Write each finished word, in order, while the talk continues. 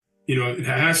it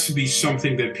has to be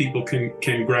something that people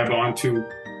can grab onto,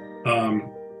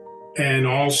 and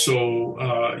also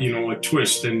a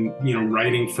twist, and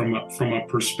writing from a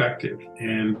perspective.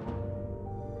 And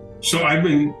so I've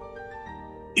been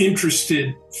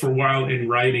interested for a while in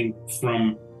writing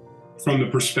from the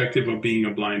perspective of being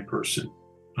a blind person,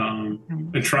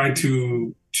 and trying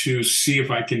to see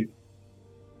if I can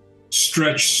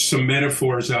stretch some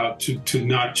metaphors out to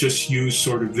not just use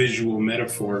sort of visual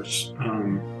metaphors.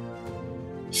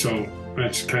 So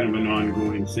that's kind of an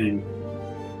ongoing thing.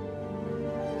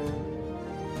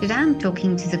 Today I'm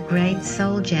talking to the great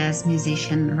soul jazz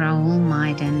musician Raul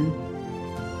Midon.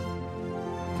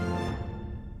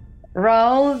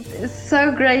 Raul, it's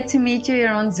so great to meet you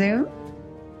here on Zoom.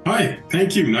 Hi,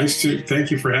 thank you.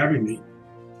 Thank you for having me.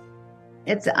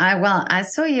 I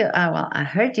saw you. I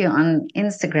heard you on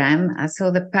Instagram. I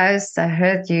saw the posts. I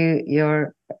heard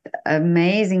your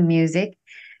amazing music,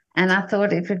 and I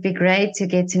thought it would be great to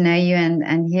get to know you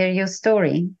and hear your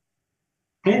story.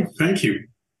 Oh, thank you.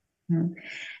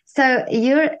 So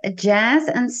you're a jazz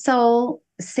and soul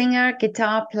singer,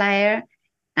 guitar player,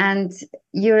 and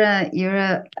you're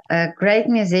a great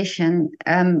musician.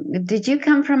 Did you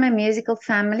come from a musical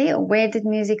family, or where did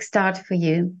music start for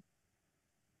you?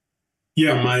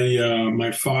 Yeah,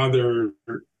 my father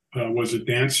was a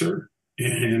dancer,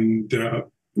 and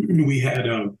we had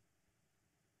a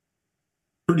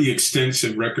pretty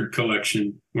extensive record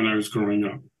collection when I was growing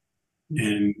up,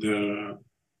 and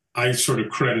I sort of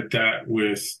credit that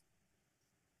with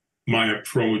my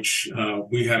approach.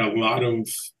 We had a lot of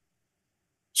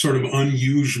sort of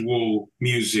unusual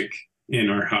music in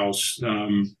our house,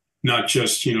 not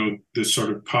just the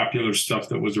sort of popular stuff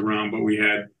that was around, but we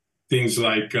had things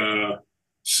like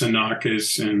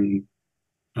Xenakis and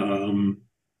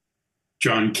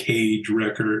John Cage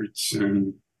records,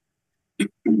 and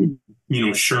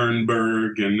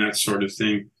Schoenberg and that sort of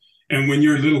thing. And when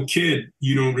you're a little kid,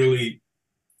 you don't really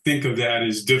think of that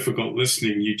as difficult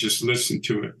listening. You just listen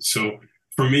to it. So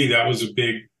for me, that was a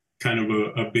big kind of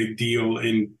a big deal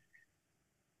in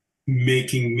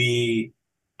making me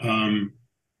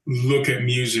look at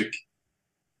music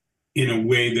in a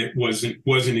way that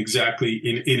wasn't exactly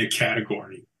in a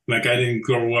category. Like, I didn't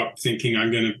grow up thinking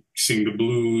I'm going to sing the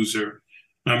blues, or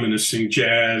I'm going to sing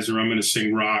jazz, or I'm going to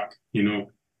sing rock.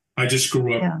 I just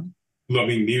grew up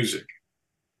loving music.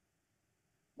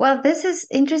 Well, this is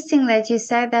interesting that you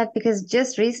say that, because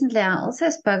just recently I also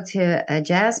spoke to a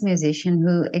jazz musician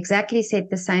who exactly said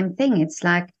the same thing. It's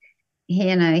like,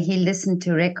 he listened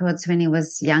to records when he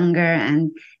was younger,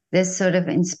 and this sort of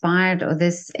inspired, or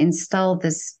this installed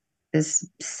this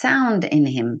sound in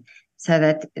him, so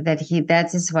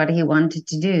that is what he wanted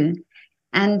to do.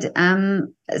 And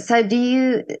so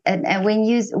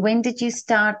when did you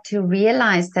start to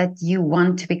realize that you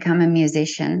want to become a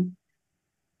musician?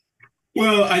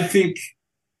 Well, I think,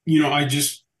 I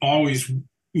just always,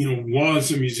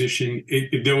 was a musician.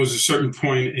 There was a certain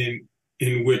point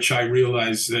in which I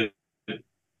realized that,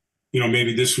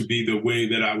 maybe this would be the way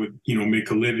that I would, make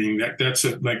a living. That's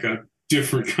like a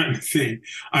different kind of thing.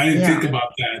 I didn't think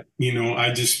about that.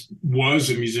 I just was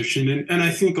a musician. And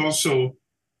I think also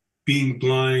being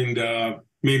blind,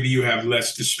 maybe you have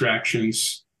less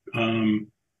distractions.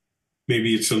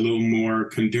 Maybe it's a little more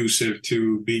conducive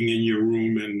to being in your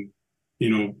room and,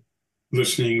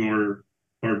 listening or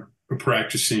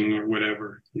practicing or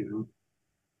whatever.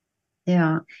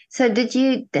 Yeah. So did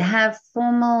you have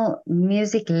formal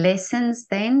music lessons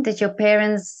then? Did your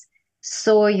parents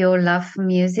saw your love for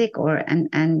music,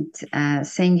 and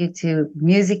send you to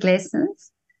music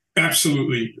lessons?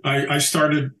 Absolutely. I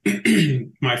started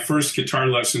my first guitar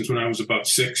lessons when I was about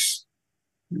 6,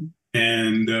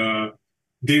 and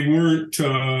they weren't.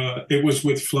 It was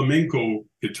with flamenco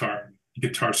guitar,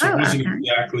 so it wasn't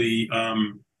exactly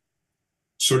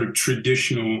sort of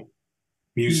traditional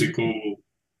musical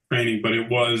training, but it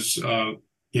was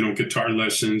guitar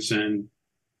lessons, and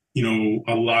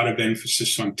a lot of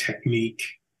emphasis on technique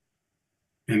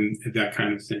and that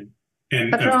kind of thing.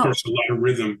 And of course, a lot of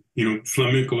rhythm.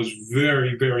 Flamenco is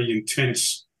very, very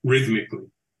intense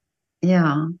rhythmically.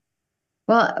 Yeah.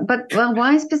 Well,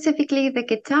 why specifically the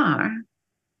guitar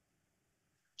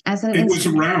as an instrument? It was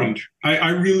around. I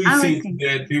really think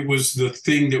that it was the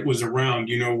thing that was around.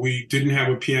 We didn't have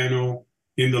a piano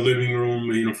in the living room.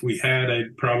 If we had, I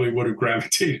probably would have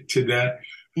gravitated to that.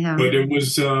 Yeah. But it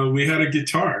was, we had a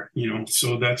guitar,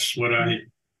 so that's what I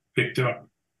picked up.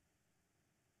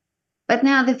 But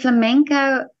now the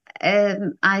flamenco,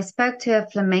 I spoke to a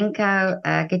flamenco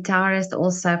guitarist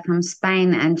also from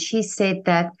Spain, and she said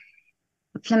that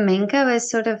flamenco is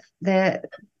sort of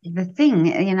the thing,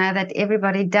 that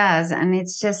everybody does, and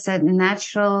it's just a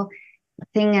natural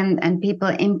thing, and people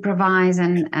improvise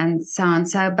and so on.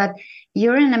 So, but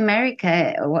you're in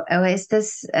America. Or is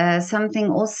this something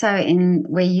also in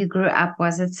where you grew up?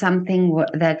 Was it something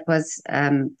that was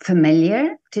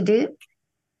familiar to do?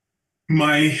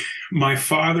 My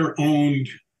father owned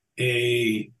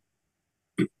a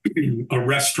a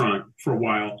restaurant for a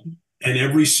while, and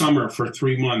every summer for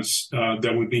 3 months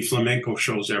there would be flamenco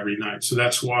shows every night. So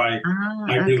that's why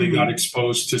I Ah, really got okay.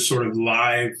 exposed to sort of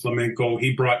live flamenco.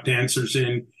 He brought dancers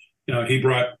in. He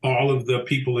brought all of the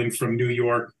people in from New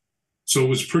York. So it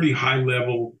was pretty high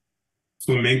level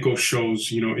flamenco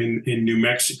shows, in New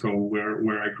Mexico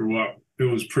where I grew up. It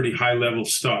was pretty high level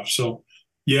stuff. So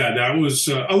yeah, that was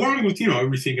along with,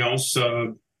 everything else.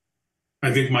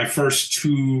 I think my first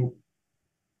two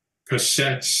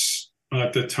cassettes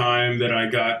at the time that I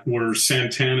got were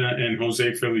Santana and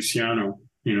Jose Feliciano.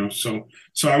 So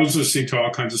I was listening to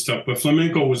all kinds of stuff, but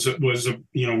flamenco was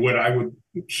what I would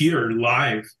hear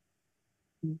live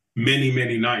many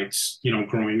many nights,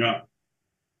 growing up.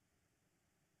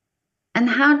 And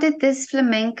how did this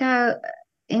flamenco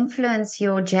influence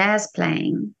your jazz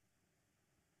playing?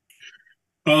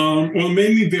 Well, it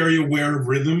made me very aware of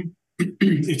rhythm.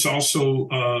 It's also,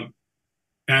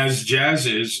 as jazz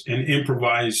is, an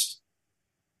improvised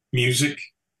music.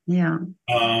 Yeah.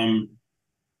 Um,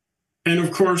 and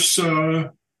of course, yeah,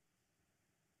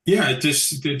 I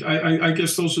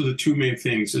guess those are the two main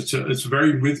things. It's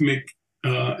very rhythmic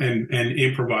and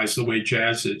improvised the way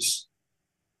jazz is.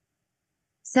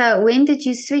 So when did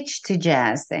you switch to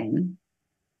jazz then?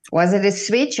 Was it a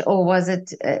switch, or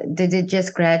did it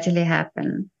just gradually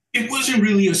happen? It wasn't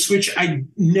really a switch. I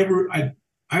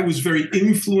was very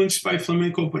influenced by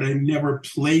flamenco, but I never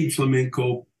played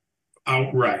flamenco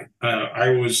outright. Oh,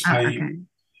 okay.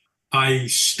 I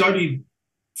studied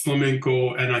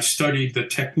flamenco and I studied the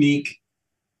technique,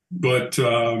 but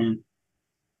so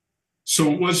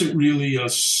it wasn't really a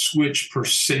switch per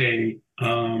se.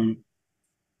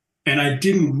 And I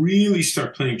didn't really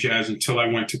start playing jazz until I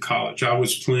went to college. I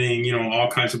was playing, all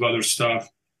kinds of other stuff.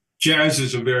 Jazz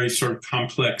is a very sort of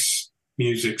complex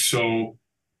music, so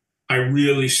I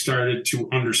really started to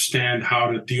understand how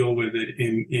to deal with it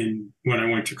in when I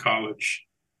went to college.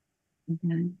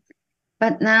 Okay.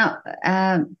 But now,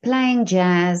 playing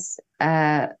jazz,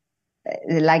 like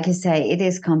you say, it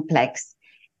is complex.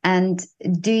 And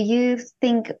do you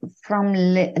think from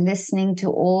listening to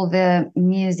all the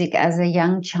music as a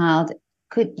young child,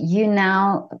 could you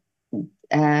now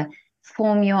uh,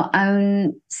 form your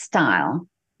own style?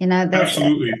 That.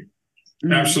 Absolutely,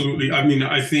 Mm, absolutely. I mean,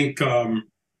 I think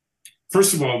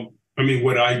first of all, I mean,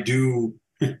 what I do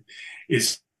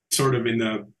is sort of in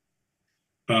the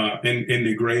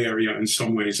gray area in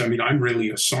some ways. I mean, I'm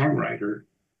really a songwriter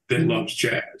that mm, loves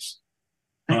jazz.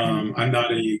 okay. I'm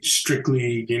not a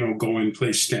strictly, go and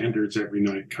play standards every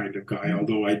night kind of guy,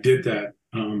 although I did that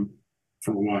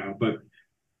for a while. But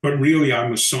really,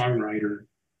 I'm a songwriter,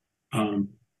 um,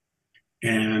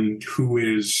 and who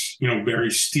is, very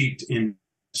steeped in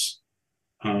this.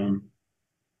 Um,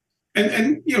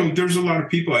 and there's a lot of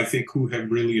people I think who have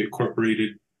really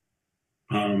incorporated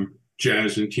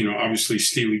jazz, and obviously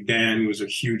Steely Dan was a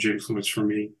huge influence for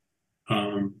me.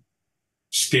 Um,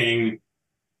 Sting,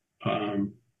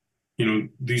 um,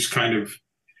 these kind of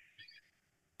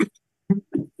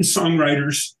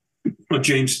songwriters,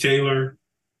 James Taylor,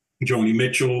 Joni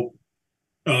Mitchell,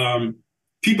 um,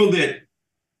 people that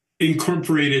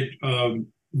incorporated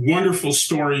wonderful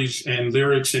stories and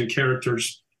lyrics and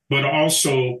characters, but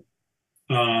also,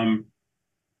 um,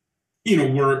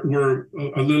 were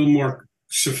a little more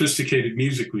sophisticated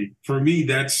musically. For me,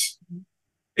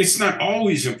 it's not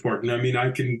always important. I mean,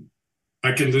 I can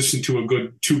listen to a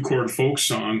good two-chord folk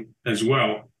song as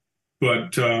well,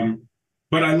 but I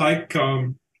like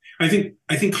I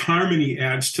think harmony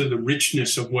adds to the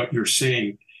richness of what you're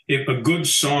saying. If a good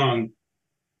song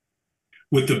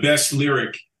with the best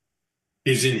lyric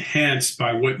is enhanced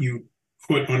by what you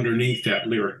put underneath that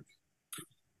lyric.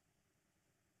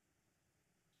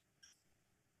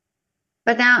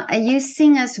 But now you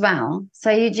sing as well. So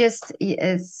you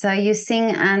sing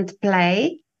and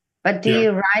play, but do Yeah, you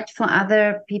write for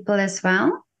other people as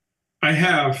well? I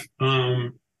have.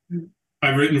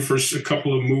 I've written for a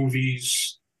couple of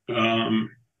movies, and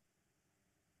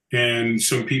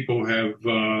some people have.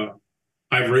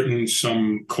 I've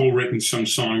co-written some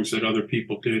songs that other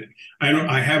people did.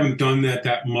 I haven't done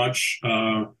that much.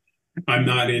 I'm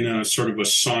not in a sort of a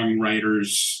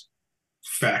songwriter's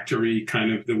factory,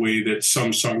 kind of the way that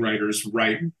some songwriters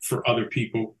write for other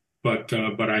people, but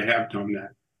I have done that.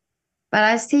 But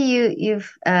I see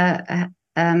you've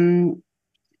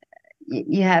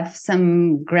you have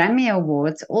some Grammy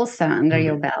Awards also under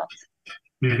your Mhm. belt.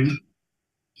 Mhm.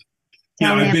 Yeah,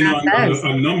 Tell me I've been about on those.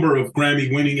 a number of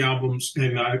Grammy-winning albums,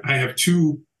 and I have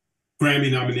two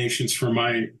Grammy nominations for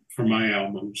my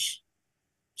albums.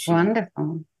 So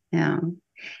Wonderful. Yeah.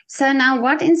 So now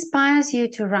what inspires you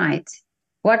to write?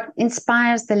 What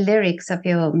inspires the lyrics of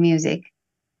your music?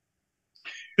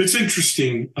 it's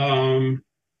interesting. One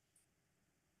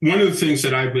of the things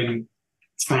that I've been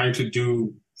trying to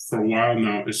do for a while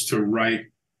now is to write.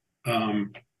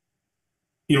 Um,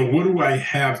 what do I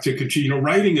have to continue?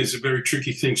 Writing is a very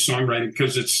tricky thing, songwriting,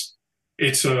 because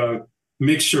it's a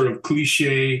mixture of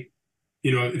cliche.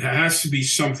 It has to be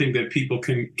something that people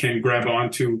can grab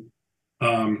onto,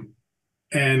 um,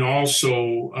 and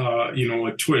also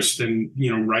a twist, and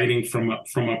writing from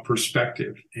a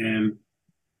perspective. And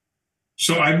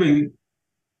so I've been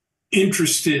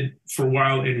interested for a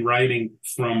while in writing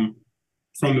from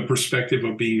the perspective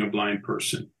of being a blind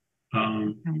person,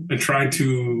 and trying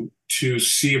to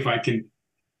see if I can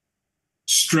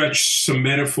stretch some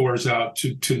metaphors out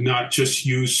to not just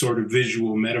use sort of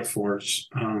visual metaphors.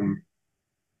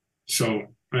 So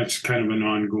that's kind of an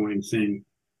ongoing thing.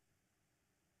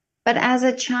 But as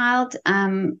a child,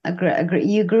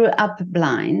 you grew up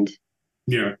blind.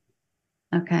 Yeah,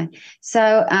 Okay.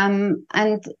 So,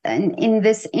 and in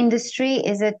this industry,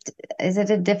 is it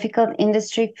a difficult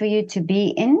industry for you to be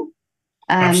in,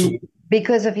 absolutely.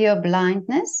 because of your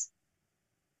blindness?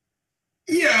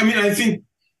 Yeah, I mean, I think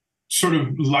sort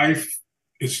of life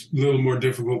is a little more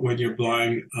difficult when you're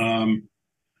blind.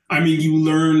 I mean, you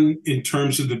learn in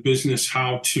terms of the business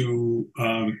how to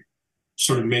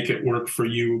sort of make it work for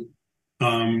you.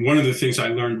 One of the things I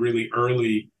learned really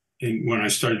early when I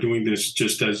started doing this,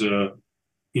 just as a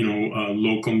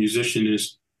local musician,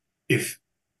 is if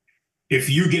if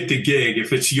you get the gig,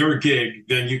 if it's your gig,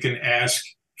 then you can ask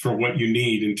for what you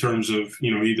need in terms of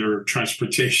either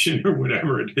transportation or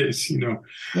whatever it is.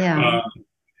 Yeah. Uh,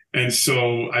 and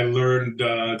so I learned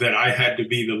that I had to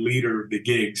be the leader of the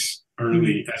gigs Mm,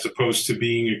 early, as opposed to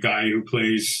being a guy who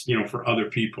plays for other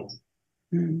people.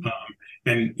 mm.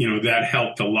 And that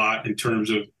helped a lot in terms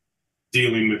of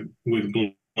dealing with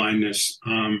blindness.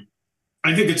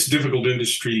 I think it's a difficult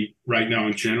industry right now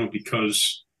in general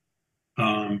because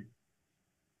um,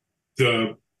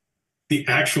 the the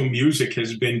actual music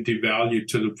has been devalued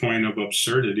to the point of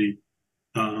absurdity.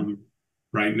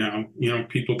 Right now,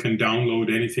 people can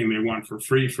download anything they want for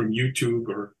free from YouTube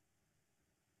or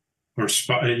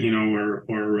spot, or you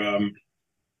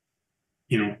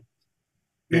know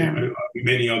Yeah.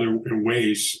 many other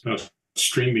ways of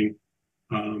streaming.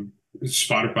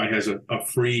 Spotify has a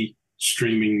free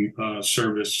streaming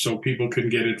service, so people can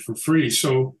get it for free.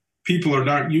 So people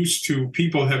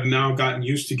have now gotten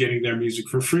used to getting their music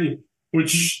for free,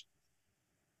 which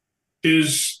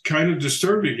is kind of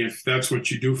disturbing if that's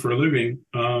what you do for a living.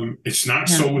 It's not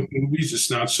Yeah. so with movies. It's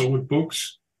not so with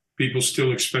books. People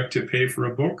still expect to pay for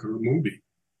a book or a movie.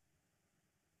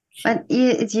 But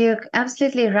you're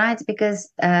absolutely right,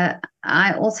 because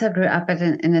I also grew up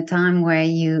in a time where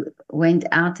you went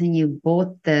out and you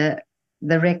bought the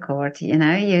record, and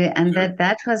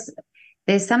that was,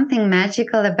 there's something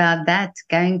magical about that,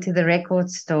 going to the record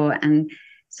store and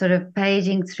sort of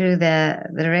paging through the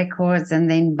records and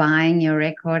then buying your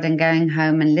record and going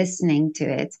home and listening to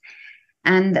it.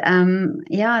 And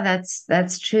yeah,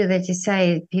 that's true that you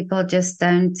say people just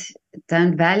don't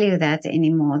value that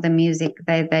anymore. The music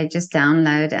they just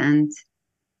download, and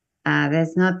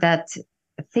there's not that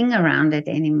thing around it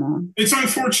anymore. It's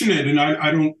unfortunate, and I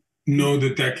don't know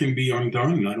that can be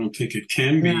undone. I don't think it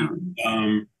can be.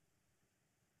 Yeah,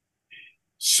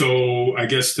 So I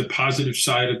guess the positive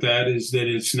side of that is that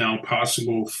it's now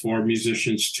possible for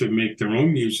musicians to make their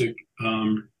own music.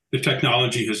 The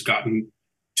technology has gotten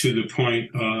to the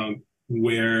point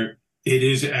where it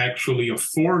is actually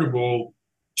affordable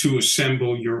to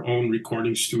assemble your own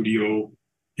recording studio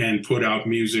and put out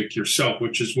music yourself,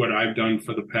 which is what I've done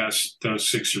for the past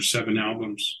 6 or 7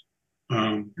 albums.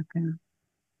 Um, okay.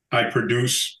 I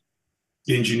produce,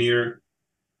 engineer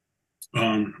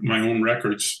my own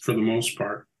records for the most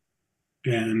part.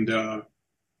 And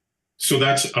so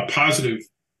that's a positive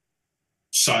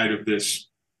side of this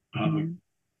Mm.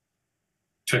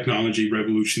 technology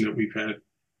revolution that we've had.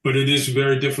 But it is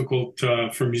very difficult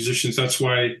for musicians. That's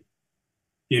why,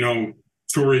 you know,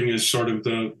 touring is sort of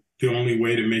the only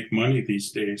way to make money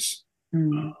these days.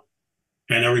 Mm.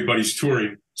 And everybody's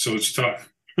touring, so it's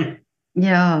tough.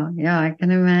 Yeah, yeah, I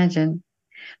can imagine.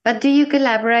 But do you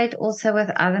collaborate also with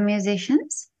other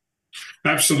musicians?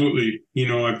 Absolutely.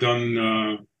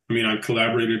 I've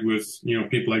collaborated with,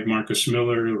 people like Marcus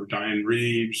Miller or Diane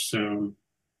Reeves, uh,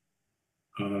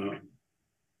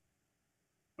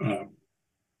 uh,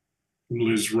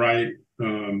 Liz Wright.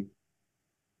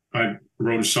 I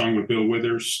wrote a song with Bill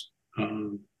Withers.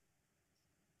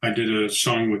 I did a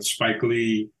song with Spike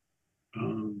Lee.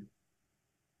 Um,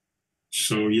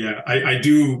 so yeah, I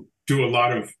do a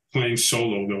lot of playing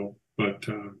solo though,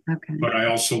 Okay. but I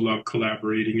also love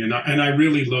collaborating, and I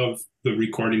really love the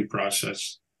recording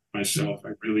process myself.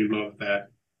 I really love that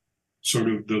sort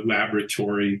of the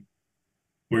laboratory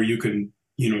where you can,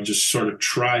 just sort of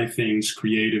try things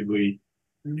creatively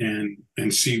and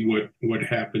see what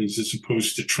happens, as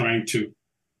opposed to trying to,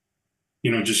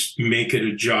 just make it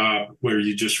a job where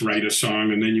you just write a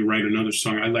song and then you write another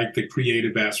song. I like the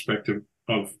creative aspect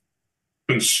of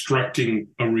constructing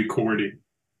a recording.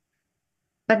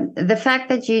 But the fact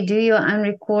that you do your own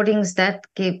recordings, that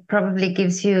probably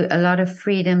gives you a lot of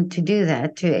freedom to do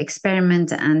that, to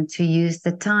experiment and to use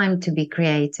the time to be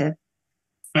creative.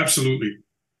 Absolutely.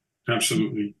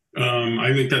 Absolutely.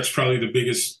 I think that's probably the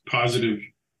biggest positive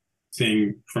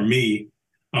thing for me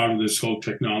out of this whole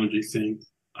technology thing,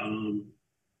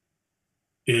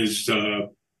 is,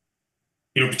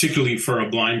 particularly for a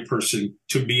blind person,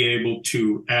 to be able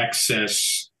to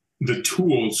access the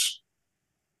tools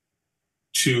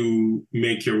to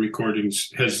make your recordings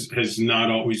has not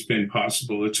always been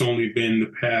possible. It's only been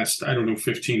the past, I don't know,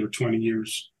 15 or 20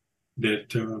 years that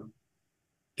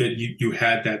that you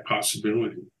had that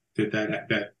possibility,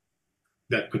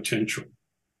 that potential.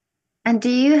 And do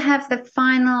you have the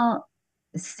final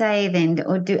say then,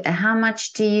 or how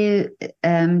much do you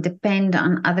depend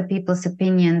on other people's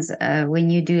opinions when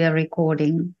you do a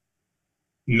recording?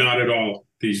 Not at all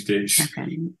these days.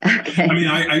 Okay. Okay. I mean,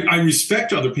 I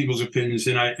respect other people's opinions,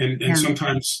 and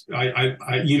sometimes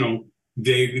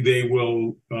they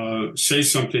will say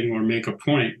something or make a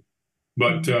point,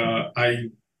 but a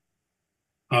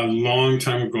long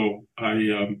time ago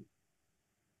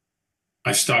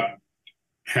I stopped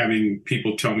having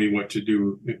people tell me what to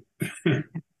do in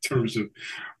terms of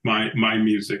my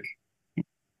music.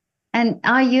 And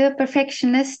are you a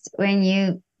perfectionist when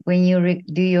you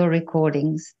do your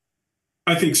recordings?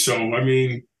 I think so. I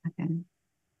mean, okay.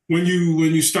 when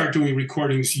you start doing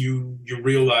recordings, you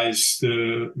realize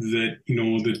the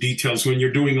details. When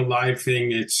you're doing a live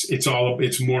thing,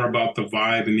 it's more about the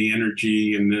vibe and the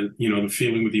energy and the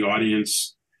feeling with the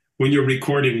audience. When you're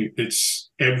recording, it's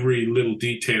every little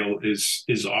detail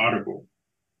is audible,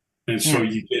 and so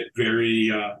you get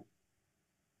very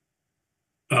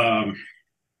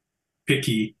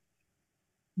picky.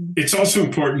 It's also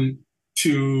important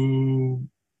to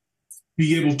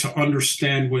be able to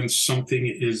understand when something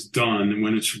is done and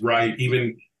when it's right,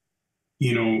 even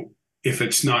if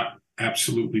it's not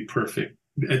absolutely perfect.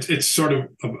 It's sort of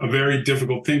a very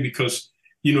difficult thing because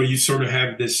you sort of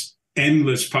have this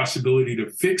endless possibility to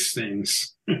fix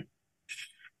things.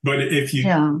 But if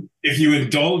you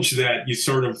indulge that, you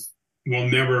sort of will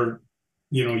never,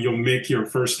 you'll make your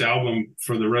first album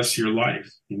for the rest of your life.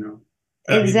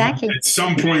 Exactly. At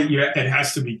some point, it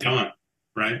has to be done,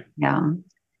 right? Yeah.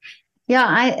 Yeah,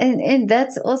 and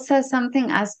that's also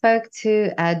something I spoke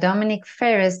to Dominic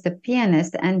Ferris, the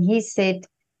pianist, and he said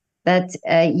that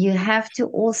you have to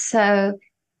also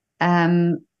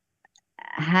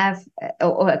have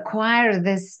or acquire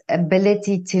this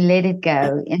ability to let it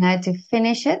go, to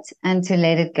finish it and to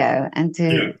let it go and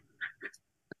to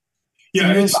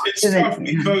it's tough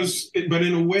because, but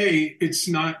in a way, it's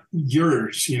not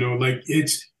yours.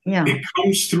 It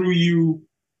comes through you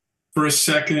for a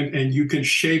second, and you can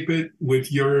shape it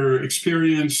with your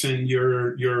experience and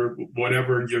your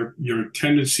whatever your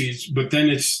tendencies. But then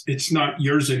it's not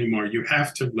yours anymore. You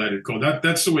have to let it go.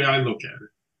 That's the way I look at it.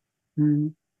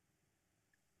 Mm.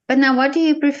 But now, what do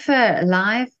you prefer,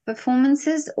 live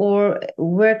performances or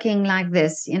working like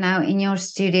this? In your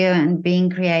studio and being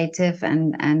creative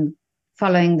and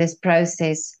following this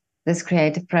process, this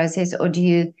creative process, or do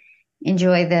you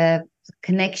enjoy the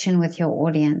connection with your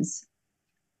audience?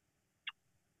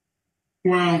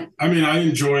 Well, I mean, I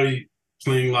enjoy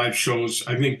playing live shows.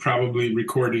 I think probably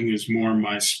recording is more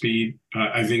my speed.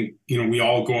 I think, we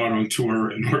all go out on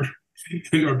tour in order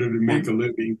to make a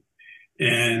living.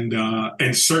 And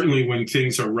certainly when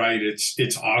things are right,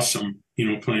 it's awesome,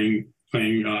 playing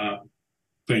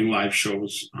live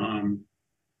shows.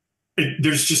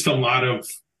 There's just a lot of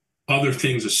other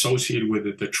things associated with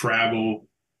it, the travel.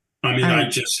 I mean, I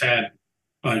just had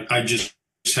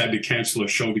to cancel a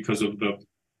show because of the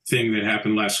thing that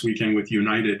happened last weekend with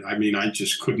United. I mean, I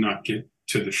just could not get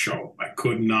to the show. I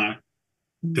could not.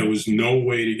 There was no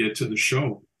way to get to the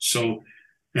show. So,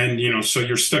 and so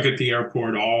you're stuck at the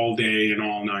airport all day and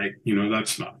all night.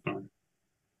 That's not fun.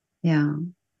 Yeah.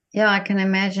 Yeah, I can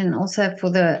imagine also for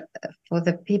the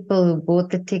people who bought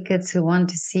the tickets who want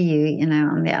to see you, you know,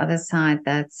 on the other side,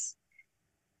 that's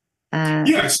uh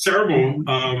Yeah, it's terrible.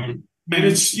 And yeah,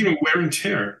 it's, wear and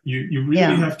tear. You really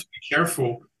yeah, have to be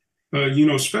careful,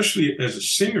 especially as a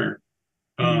singer.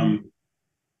 mm, Um,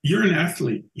 you're an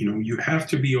athlete, you have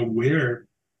to be aware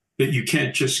that you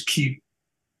can't just keep,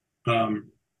 um,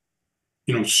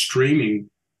 straining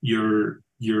your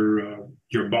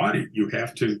body. You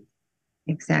have to, and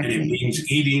it exactly.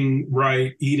 means eating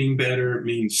right, eating better. It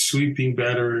means sleeping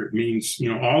better. It means,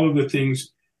 all of the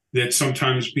things that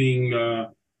sometimes being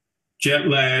jet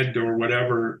lagged or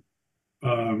whatever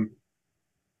um,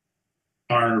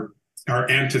 are are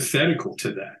antithetical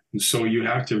to that. And so you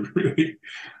have to really,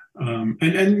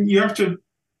 and you have to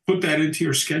put that into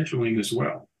your scheduling as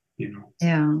well.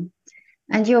 Yeah.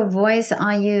 And your voice,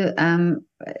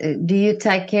 do you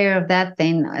take care of that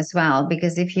then as well?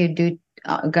 Because if you do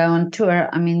go on tour,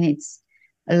 I mean, it's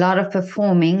a lot of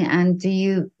performing. And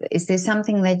is there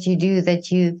something that you do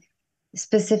that you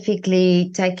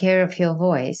specifically take care of your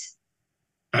voice?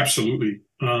 Absolutely.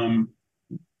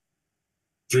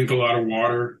 Drink a lot of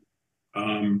water.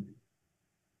 Um,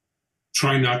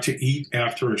 try not to eat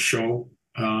after a show.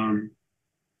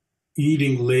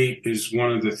 Eating late is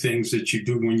one of the things that you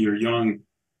do when you're young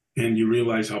and you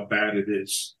realize how bad it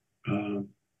is. Um,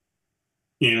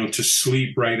 to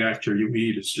sleep right after you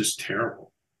eat is just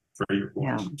terrible for your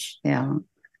Yeah. voice. Yeah.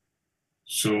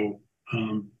 So,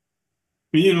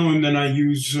 and then I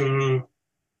use,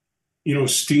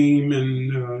 steam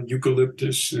and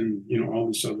eucalyptus and, all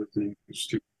these other things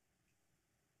too.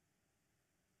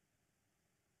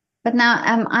 But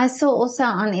now, I saw also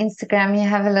on Instagram you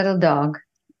have a little dog.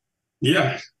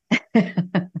 Yeah.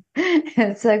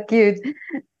 It's so cute.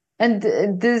 And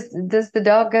does the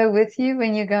dog go with you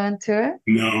when you go on tour?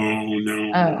 No,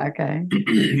 no, Oh, no. okay.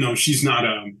 No, she's not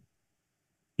a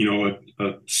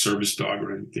service dog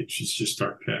or anything. She's just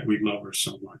our pet. We love her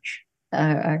so much.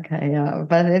 Oh, okay, yeah.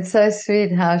 But it's so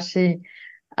sweet how she's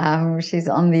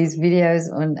on these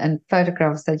videos and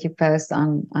photographs that you post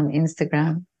on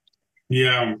Instagram.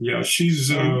 Yeah, yeah. She's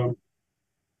Yeah.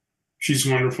 she's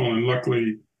wonderful, and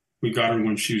luckily we got her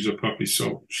when she was a puppy,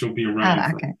 so she'll be around Oh,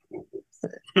 for. okay.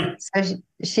 So, so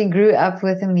she grew up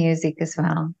with the music as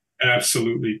well.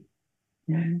 Absolutely.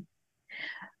 Yeah.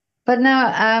 But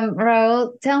now,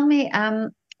 Raul, tell me,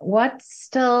 what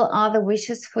still are the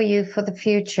wishes for you for the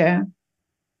future?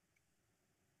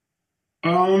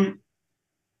 Um,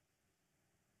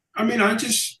 I mean, I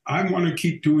want to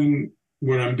keep doing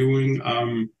what I'm doing.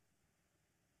 I'd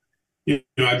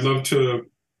love to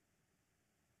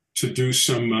do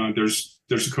some. There's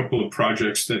a couple of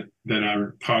projects that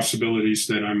are possibilities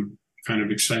that I'm kind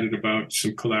of excited about.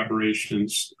 Some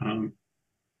collaborations,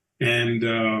 and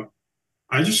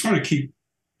I just want to keep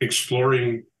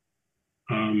exploring.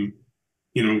 Um,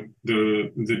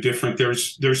 the different.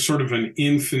 There's sort of an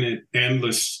infinite,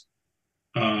 endless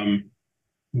um,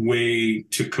 way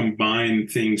to combine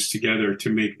things together to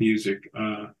make music.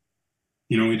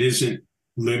 It isn't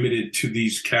limited to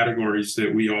these categories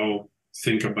that we all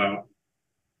think about.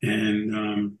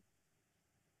 And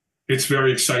it's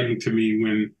very exciting to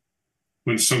me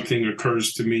when something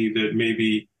occurs to me that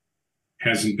maybe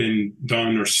hasn't been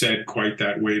done or said quite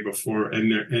that way before.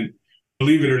 And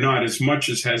believe it or not, as much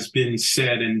as has been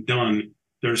said and done,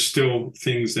 there's still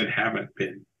things that haven't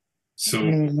been. So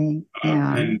Really?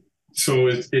 Yeah. and so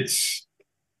it's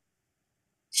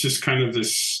just kind of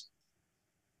this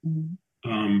Mm.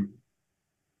 um,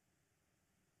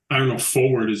 I don't know,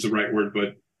 forward is the right word,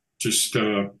 but just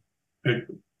a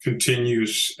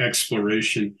continuous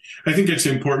exploration. I think it's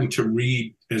important to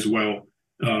read as well.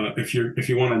 If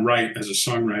you want to write as a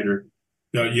songwriter,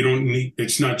 you don't need.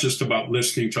 It's not just about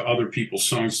listening to other people's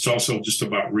songs. It's also just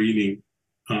about reading.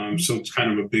 So it's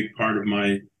kind of a big part of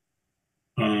my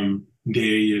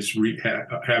day is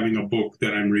having a book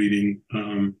that I'm reading,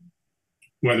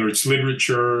 whether it's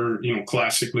literature,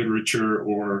 classic literature,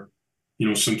 or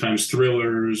sometimes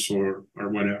thrillers or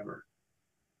whatever.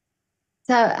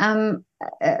 So,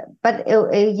 but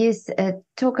you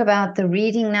talk about the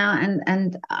reading now,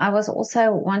 and I was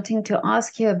also wanting to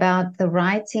ask you about the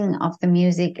writing of the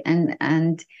music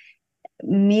and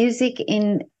music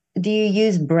in. Do you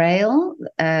use Braille?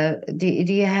 Do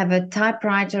you have a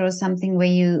typewriter or something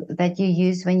that you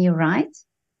use when you write?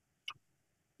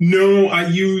 No, I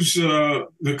use the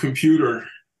computer.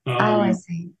 Oh, I Um,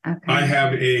 see. I Okay.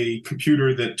 have a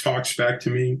computer that talks back to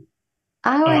me.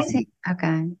 Oh, I Um, see.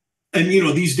 Okay. and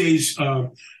these days,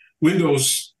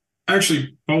 Windows,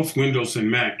 actually both Windows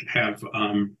and Mac have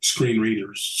screen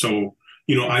readers. So,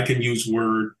 I can use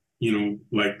Word,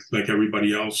 like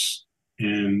everybody else.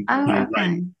 and Oh,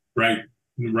 okay. write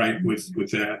write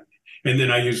with that. And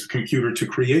then I use the computer to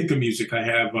create the music. I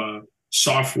have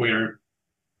software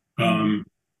Mm, um,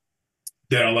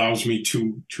 that allows me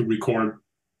to record,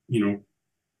 you know,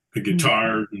 the mm.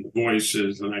 guitar and the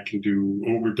voices, and I can do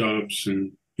overdubs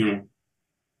and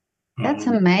That's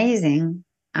um, amazing.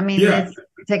 I mean, yeah, this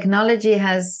technology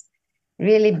has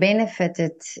really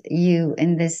benefited you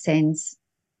in this sense.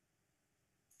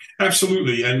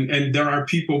 absolutely. And there are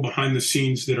people behind the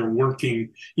scenes that are working,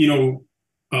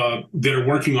 that are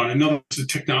working on it. In other words, the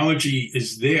technology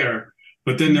is there,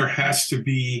 but then there has to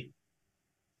be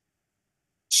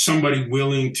somebody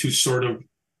willing to sort of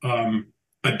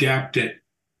adapt it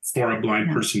for a blind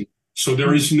Yeah. person. So there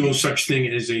Mm, is no such thing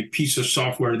as a piece of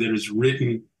software that is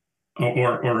written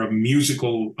or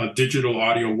a digital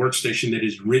audio workstation that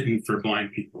is written for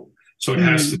blind people. So it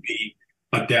has to mm. be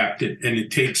adapted, and it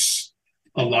takes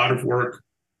a lot of work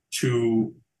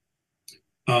to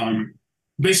um,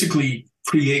 basically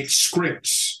create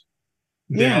scripts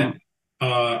Yeah.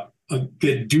 that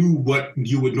that do what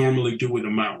you would normally do with a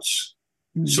mouse.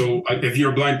 Mm. So if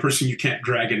you're a blind person, you can't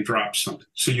drag and drop something.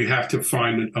 So you have to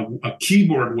find a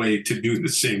keyboard way to do the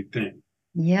same thing.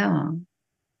 Yeah.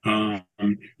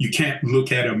 Um, you can't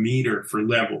look at a meter for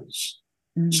levels.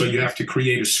 So Mm. you have to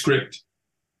create a script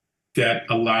that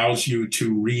allows you to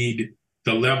read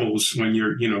the levels when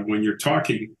you're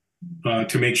talking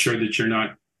to make sure that you're not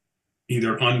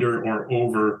either under or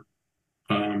over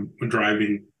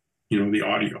driving, the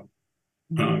audio.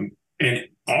 Mm. And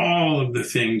all of the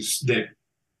things that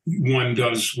one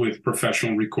does with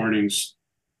professional recordings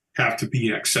have to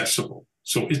be accessible.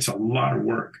 So it's a lot of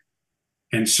work,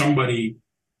 and somebody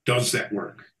does that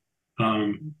work.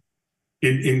 Um,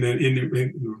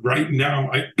 right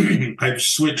now, I've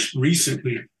switched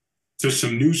recently to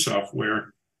some new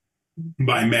software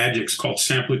by Magix called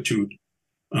Samplitude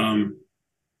um,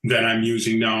 that I'm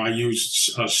using now. I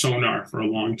used Sonar for a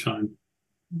long time,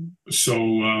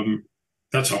 so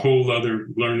that's a whole other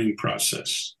learning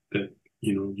process that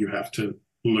you have to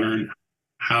learn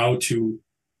how to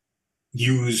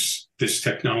use this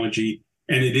technology.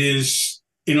 And it is,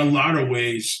 in a lot of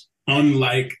ways,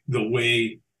 unlike the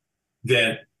way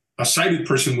that a sighted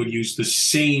person would use the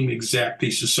same exact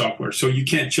piece of software. So you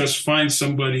can't just find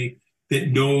somebody that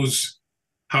knows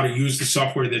how to use the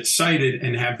software that's sighted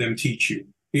and have them teach you.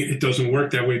 It doesn't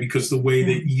work that way because the way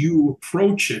Yeah. that you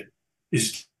approach it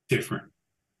is different.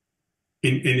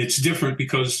 And it's different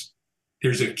because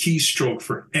there's a keystroke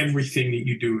for everything that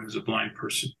you do as a blind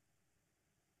person.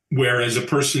 Whereas a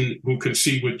person who can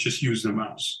see would just use the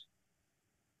mouse.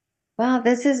 Well,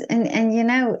 this is,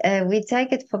 and we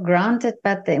take it for granted,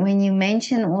 but when you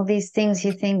mention all these things,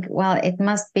 you think, well, it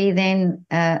must be then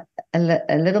a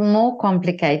little more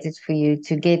complicated for you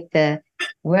to get the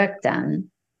work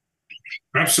done.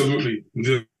 Absolutely.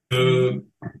 Mm.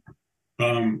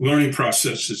 The learning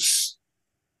process is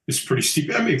pretty steep.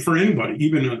 I mean, for anybody,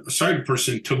 even a sighted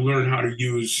person, to learn how to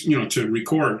use, to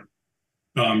record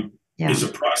Yeah. is a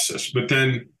process. But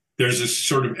then there's this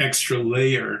sort of extra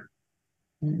layer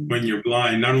Mm. when you're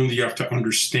blind. Not only do you have to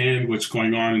understand what's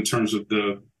going on in terms of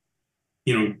the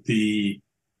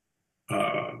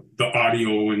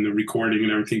audio and the recording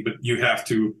and everything, but you have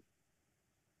to,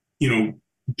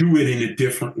 do it in a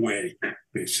different way,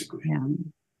 basically. Yeah.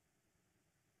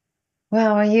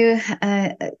 Well, you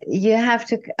have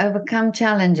to overcome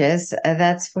challenges,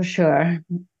 that's for sure.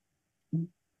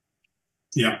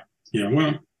 Yeah, yeah.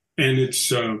 Well, and it's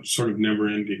sort of never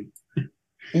ending.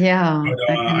 Yeah, But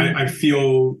I can. I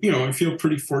feel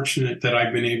pretty fortunate that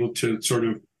I've been able to sort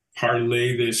of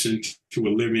parlay this into a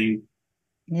living,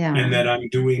 Yeah, and that I'm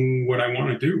doing what I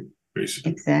want to do,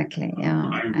 basically. exactly. Yeah,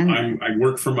 I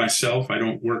work for myself. I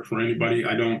don't work for anybody.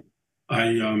 I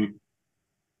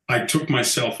took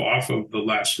myself off of the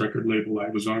last record label I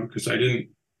was on because I didn't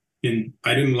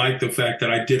like the fact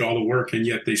that I did all the work and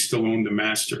yet they still owned the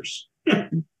masters.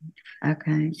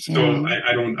 okay. So Yeah.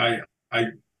 I don't I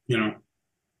you know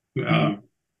Mm. um,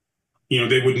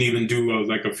 they wouldn't even do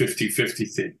like a 50-50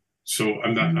 thing. So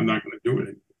I'm Mm. not going to do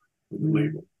it with the Mm.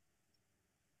 label.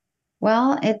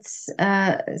 Well, it's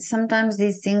sometimes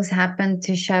these things happen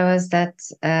to show us that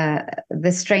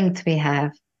the strength we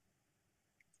have.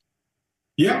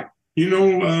 Yeah,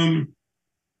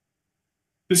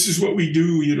 this is what we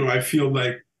do. I feel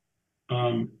like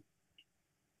um,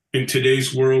 in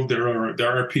today's world there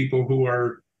are people who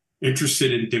are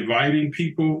interested in dividing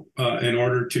people in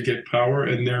order to get power,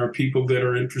 and there are people that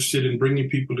are interested in bringing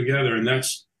people together, and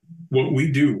that's what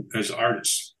we do as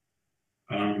artists.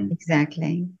 Um,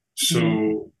 Exactly. Yeah.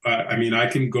 so I mean, I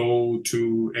can go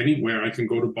to anywhere. I can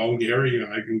go to Bulgaria.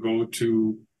 I can go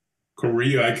to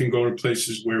Korea, I can go to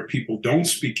places where people don't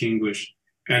speak English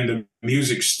and the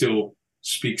music still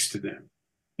speaks to them.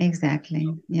 Exactly.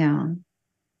 Yeah.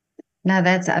 No,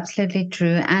 that's absolutely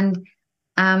true. And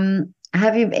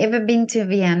have you ever been to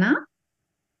Vienna?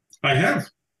 I have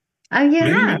Oh, you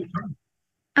many, have? many times.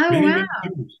 Oh, Many, wow. many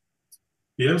times.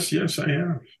 Yes, yes, I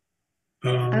have.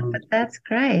 Oh, but that's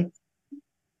great.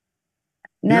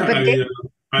 No, Yeah, but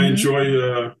I enjoy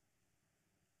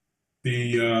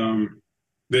the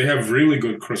they have really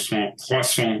good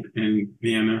croissant in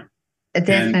Vienna, and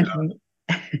definitely.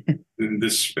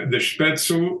 the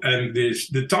Spätzle and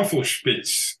the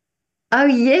Tafelspitz. Oh,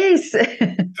 yes.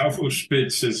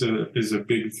 Tafelspitz is a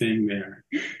big thing there.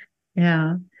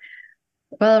 Yeah.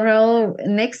 Well, Raul,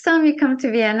 next time you come to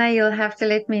Vienna, you'll have to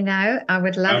let me know. I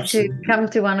would love to Absolutely. come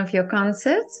to one of your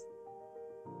concerts.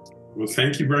 Well,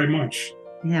 thank you very much.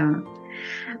 Yeah.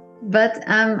 But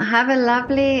have a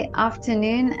lovely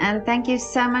afternoon and thank you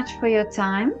so much for your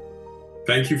time.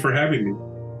 Thank you for having me.